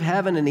goodness of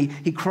heaven, and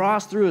he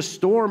crossed through a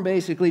storm,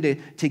 basically,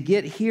 to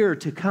get here,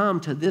 to come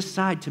to this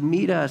side, to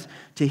meet us,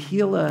 to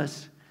heal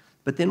us,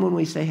 But then when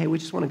we say, hey, we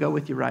just want to go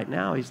with you right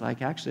now, he's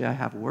like, actually, I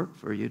have work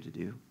for you to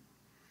do.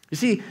 You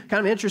see,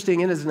 kind of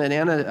interesting, isn't it?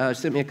 Anna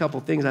sent me a couple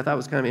things I thought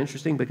was kind of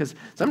interesting because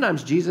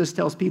sometimes Jesus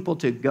tells people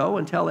to go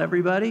and tell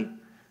everybody.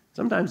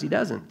 Sometimes he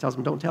doesn't. He tells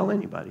them, don't tell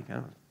anybody. Kind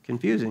of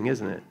confusing,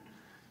 isn't it?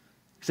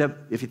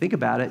 Except if you think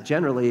about it,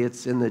 generally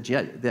it's in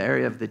the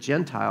area of the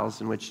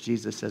Gentiles in which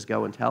Jesus says,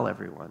 go and tell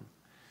everyone.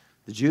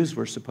 The Jews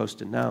were supposed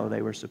to know.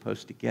 They were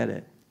supposed to get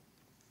it.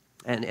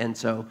 And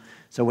so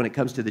when it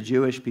comes to the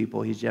Jewish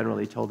people, he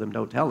generally told them,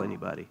 don't tell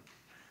anybody.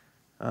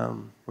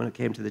 When it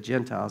came to the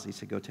Gentiles, he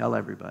said, go tell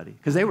everybody.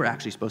 Because they were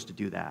actually supposed to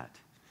do that.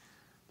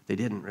 But they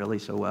didn't really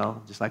so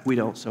well, just like we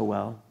don't so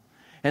well.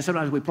 And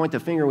sometimes we point the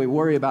finger, we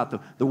worry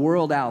about the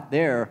world out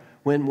there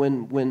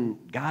when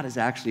God is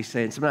actually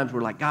saying, sometimes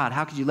we're like, God,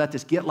 how could you let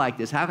this get like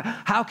this?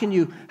 How can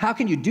you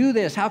do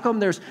this? How come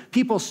there's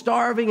people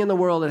starving in the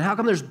world? And how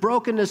come there's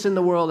brokenness in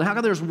the world? And how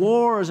come there's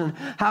wars? And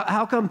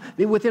how come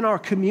within our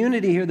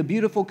community here, the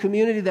beautiful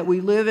community that we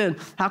live in,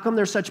 how come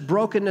there's such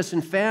brokenness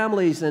in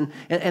families and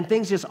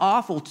things just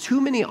awful?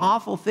 Too many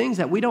awful things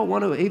that we don't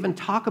want to even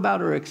talk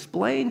about or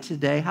explain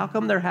today. How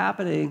come they're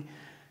happening?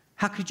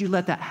 How could you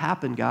let that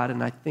happen, God?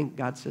 And I think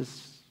God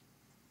says,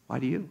 why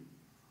do you?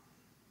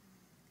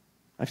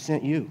 I've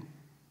sent you.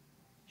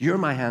 You're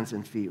my hands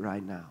and feet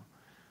right now.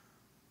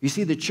 You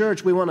see, the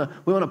church, we want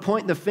to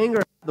point the finger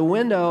out the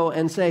window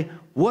and say,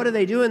 what are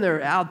they doing?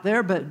 They're out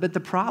there, but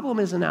the problem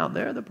isn't out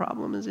there. The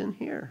problem is in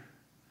here.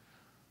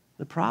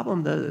 The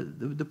problem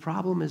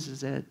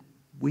is that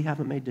we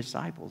haven't made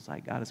disciples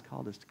like God has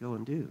called us to go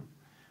and do.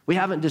 We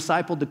haven't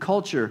discipled the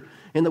culture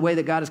in the way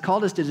that God has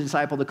called us to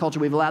disciple the culture.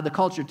 We've allowed the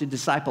culture to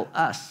disciple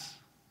us.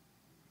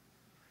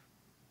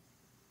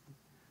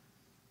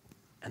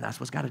 And that's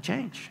what's got to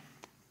change.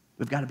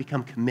 We've got to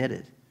become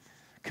committed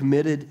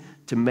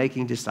to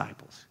making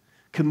disciples,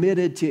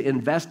 committed to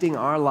investing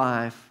our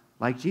life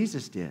like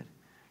Jesus did.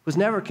 It was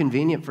never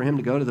convenient for him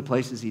to go to the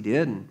places he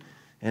did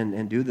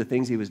and do the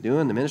things he was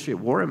doing. The ministry, it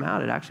wore him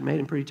out. It actually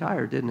made him pretty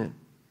tired, didn't it?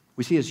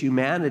 We see his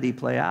humanity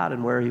play out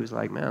and where he was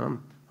like,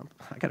 man,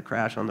 I got to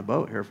crash on the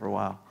boat here for a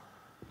while.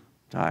 I'm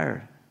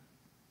tired.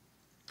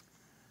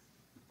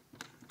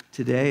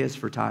 Today is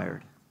for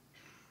tired.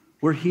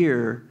 We're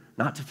here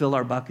not to fill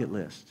our bucket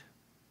list.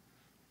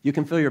 You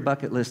can fill your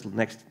bucket list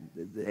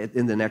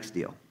in the next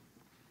deal.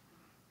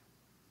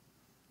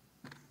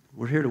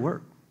 We're here to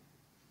work.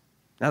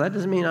 Now, that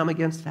doesn't mean I'm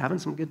against having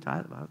some good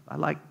times. I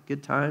like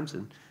good times,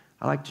 and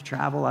I like to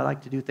travel. I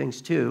like to do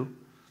things too.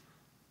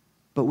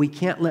 But we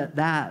can't let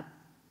that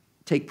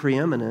take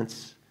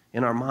preeminence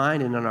in our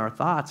mind and in our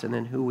thoughts and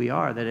in who we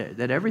are,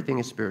 that everything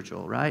is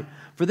spiritual, right?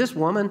 For this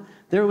woman,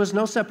 there was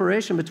no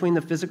separation between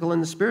the physical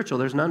and the spiritual.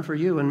 There's none for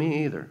you and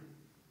me either.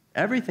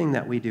 Everything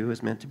that we do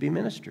is meant to be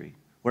ministry.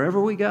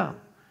 Wherever we go,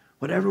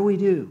 whatever we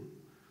do,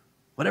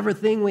 whatever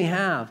thing we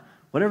have,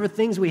 whatever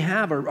things we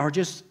have are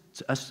just,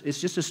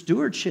 it's just a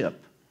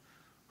stewardship.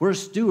 We're a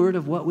steward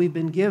of what we've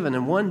been given,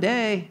 and one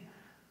day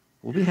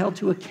we'll be held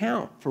to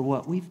account for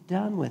what we've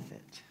done with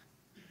it.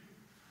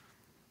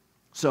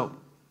 So,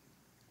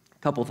 a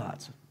couple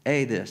thoughts.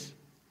 This.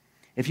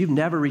 If you've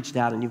never reached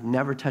out and you've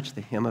never touched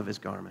the hem of his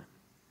garment,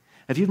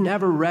 if you've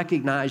never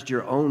recognized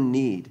your own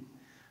need,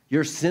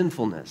 your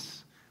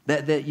sinfulness,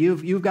 that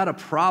you've got a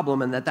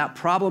problem and that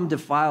problem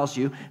defiles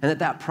you and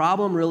that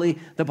problem really,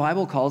 the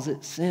Bible calls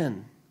it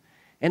sin.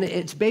 And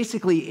it's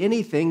basically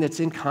anything that's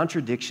in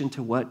contradiction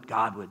to what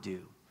God would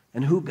do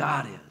and who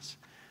God is.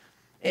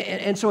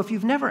 And so if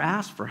you've never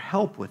asked for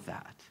help with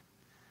that,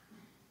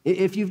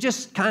 if you've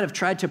just kind of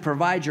tried to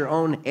provide your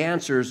own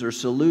answers or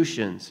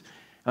solutions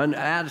and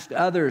asked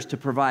others to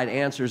provide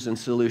answers and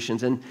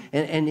solutions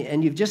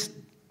and you've just,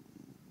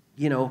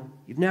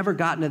 you've never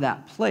gotten to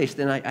that place,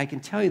 then I can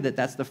tell you that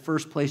that's the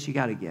first place you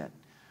got to get.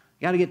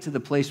 You got to get to the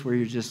place where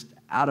you're just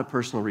out of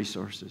personal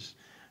resources.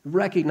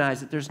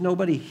 Recognize that there's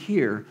nobody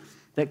here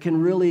that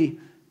can really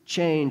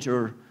change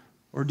or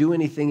do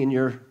anything in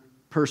your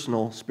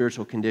personal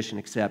spiritual condition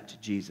except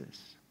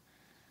Jesus.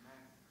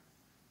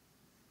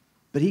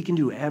 But he can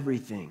do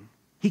everything.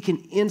 He can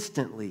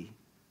instantly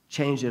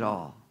change it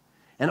all.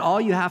 And all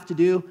you have to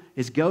do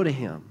is go to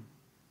him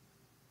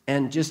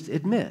and just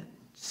admit.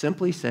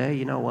 Simply say,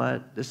 you know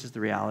what, this is the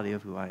reality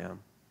of who I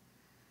am.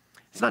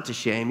 It's not to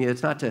shame you.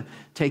 It's not to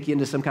take you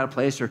into some kind of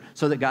place or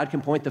so that God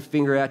can point the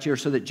finger at you or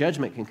so that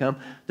judgment can come.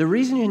 The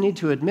reason you need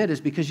to admit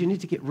is because you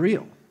need to get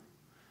real.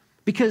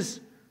 Because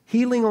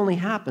healing only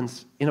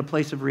happens in a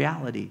place of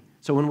reality.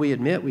 So when we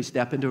admit, we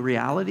step into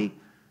reality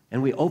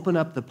and we open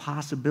up the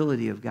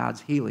possibility of God's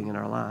healing in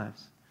our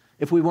lives.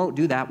 If we won't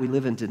do that, we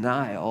live in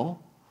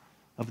denial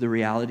of the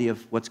reality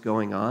of what's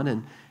going on,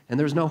 and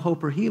there's no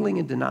hope or healing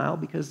in denial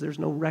because there's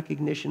no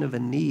recognition of a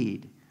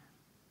need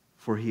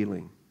for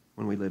healing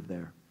when we live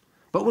there.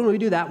 But when we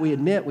do that, we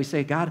admit, we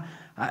say, God,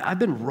 I've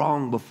been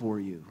wrong before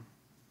you,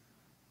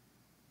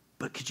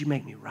 but could you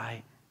make me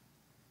right?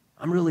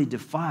 I'm really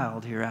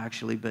defiled here,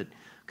 actually, but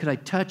could I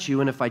touch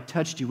you? And if I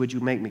touched you, would you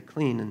make me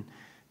clean? And,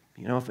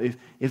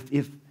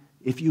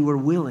 if you were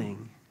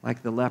willing,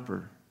 like the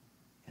leper,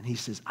 and he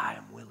says, I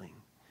am willing.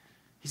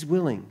 He's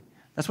willing.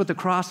 That's what the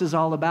cross is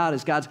all about,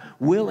 is God's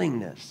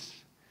willingness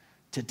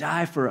to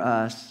die for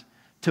us,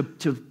 to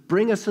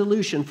bring a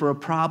solution for a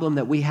problem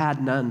that we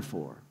had none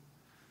for.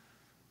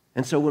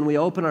 And so when we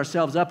open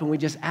ourselves up and we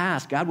just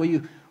ask, God, will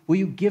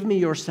you give me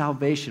your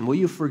salvation? Will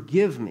you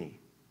forgive me?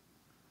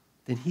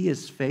 Then he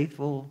is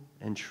faithful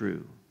and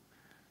true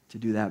to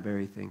do that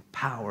very thing.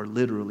 Power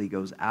literally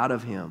goes out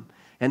of him,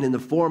 and in the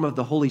form of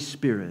the Holy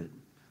Spirit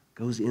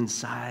goes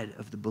inside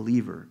of the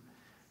believer.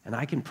 And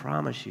I can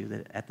promise you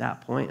that at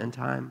that point in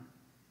time,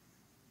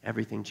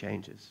 everything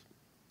changes.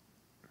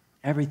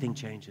 Everything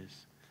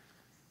changes.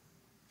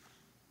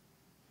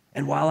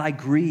 And while I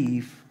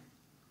grieve,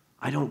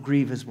 I don't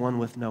grieve as one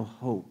with no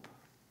hope.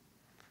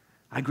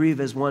 I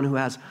grieve as one who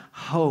has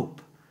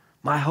hope.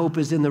 My hope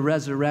is in the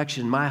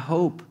resurrection. My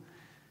hope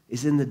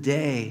is in the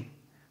day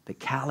that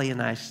Callie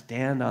and I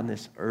stand on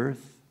this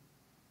earth,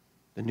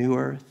 the new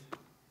earth,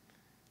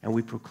 and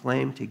we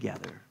proclaim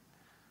together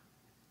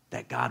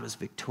that God was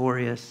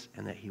victorious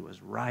and that he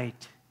was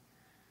right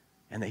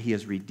and that he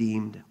has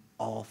redeemed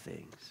all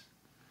things.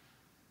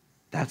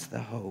 That's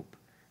the hope.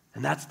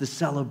 And that's the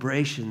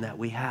celebration that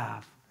we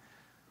have.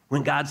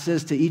 When God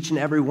says to each and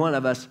every one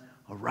of us,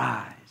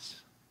 arise,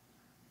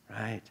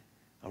 right?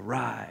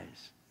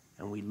 Arise.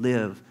 And we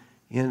live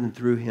in and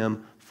through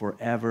him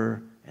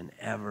forever and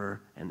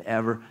ever and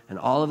ever. And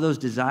all of those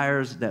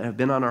desires that have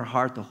been on our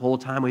heart the whole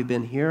time we've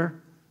been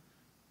here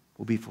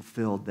will be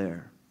fulfilled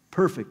there.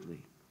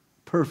 Perfectly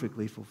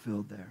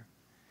fulfilled there.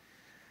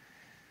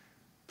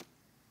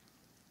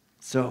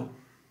 So,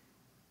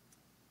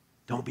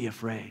 don't be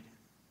afraid.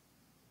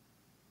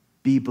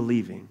 Be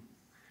believing.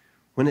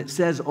 When it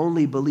says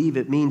only believe,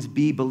 it means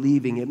be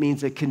believing. It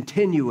means a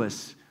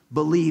continuous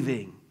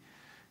believing.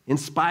 In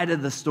spite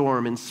of the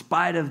storm, in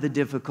spite of the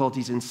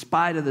difficulties, in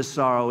spite of the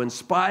sorrow, in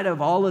spite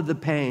of all of the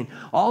pain,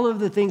 all of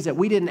the things that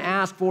we didn't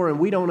ask for and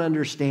we don't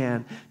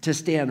understand, to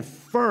stand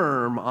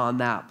firm on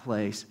that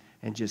place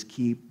and just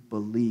keep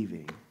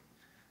believing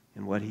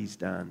in what he's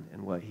done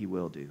and what he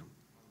will do.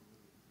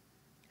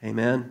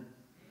 Amen? Amen.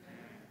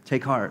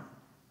 Take heart.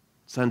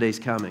 Sunday's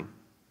coming.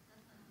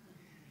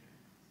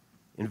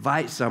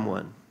 Invite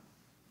someone.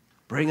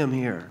 Bring them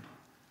here.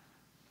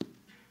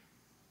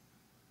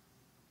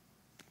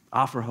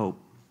 Offer hope.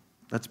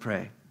 Let's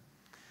pray.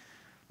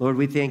 Lord,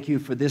 we thank you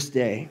for this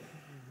day.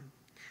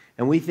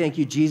 And we thank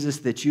you, Jesus,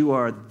 that you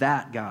are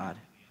that God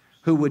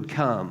who would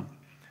come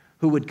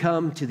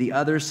to the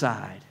other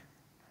side.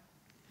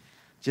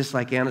 Just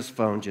like Anna's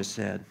phone just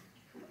said.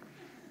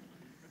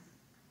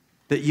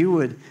 That you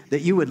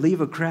would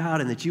leave a crowd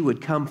and that you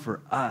would come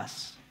for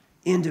us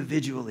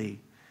individually.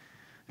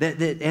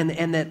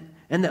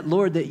 And that,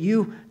 Lord, that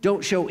you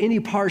don't show any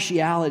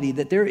partiality,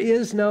 that there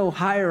is no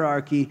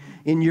hierarchy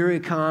in your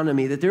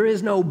economy, that there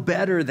is no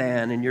better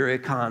than in your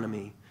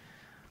economy.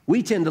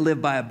 We tend to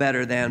live by a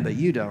better than, but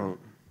you don't.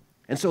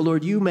 And so,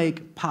 Lord, you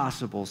make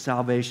possible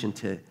salvation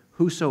to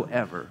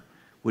whosoever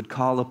would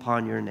call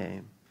upon your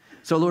name.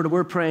 So, Lord,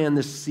 we're praying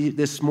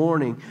this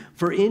morning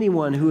for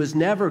anyone who has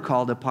never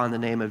called upon the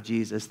name of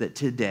Jesus, that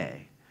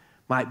today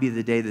might be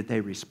the day that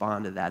they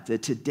respond to that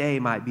today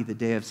might be the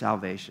day of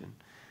salvation,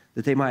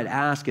 that they might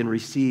ask and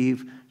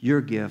receive your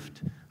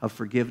gift of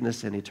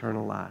forgiveness and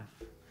eternal life.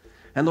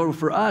 And Lord,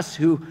 for us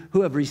who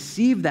have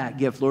received that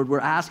gift, Lord, we're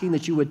asking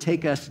that you would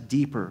take us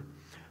deeper.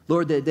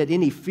 Lord, that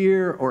any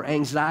fear or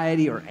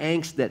anxiety or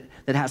angst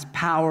that has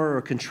power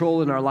or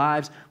control in our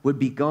lives would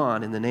be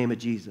gone in the name of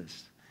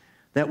Jesus.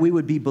 That we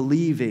would be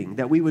believing,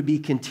 that we would be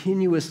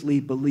continuously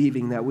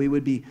believing, that we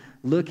would be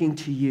looking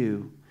to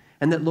you,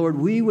 and that, Lord,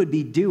 we would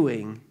be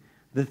doing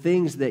the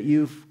things that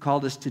you've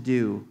called us to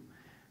do.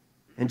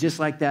 And just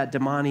like that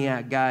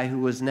demoniac guy who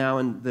was now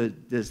in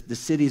the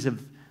cities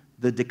of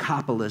the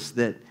Decapolis,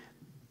 that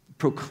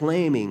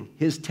proclaiming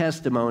his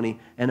testimony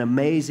and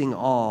amazing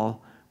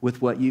all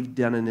with what you've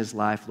done in his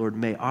life, Lord,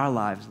 may our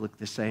lives look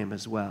the same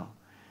as well.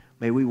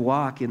 May we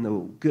walk in the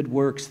good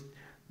works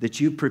that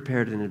you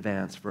prepared in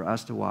advance for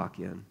us to walk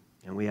in.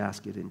 And we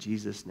ask it in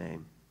Jesus'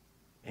 name.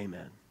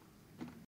 Amen.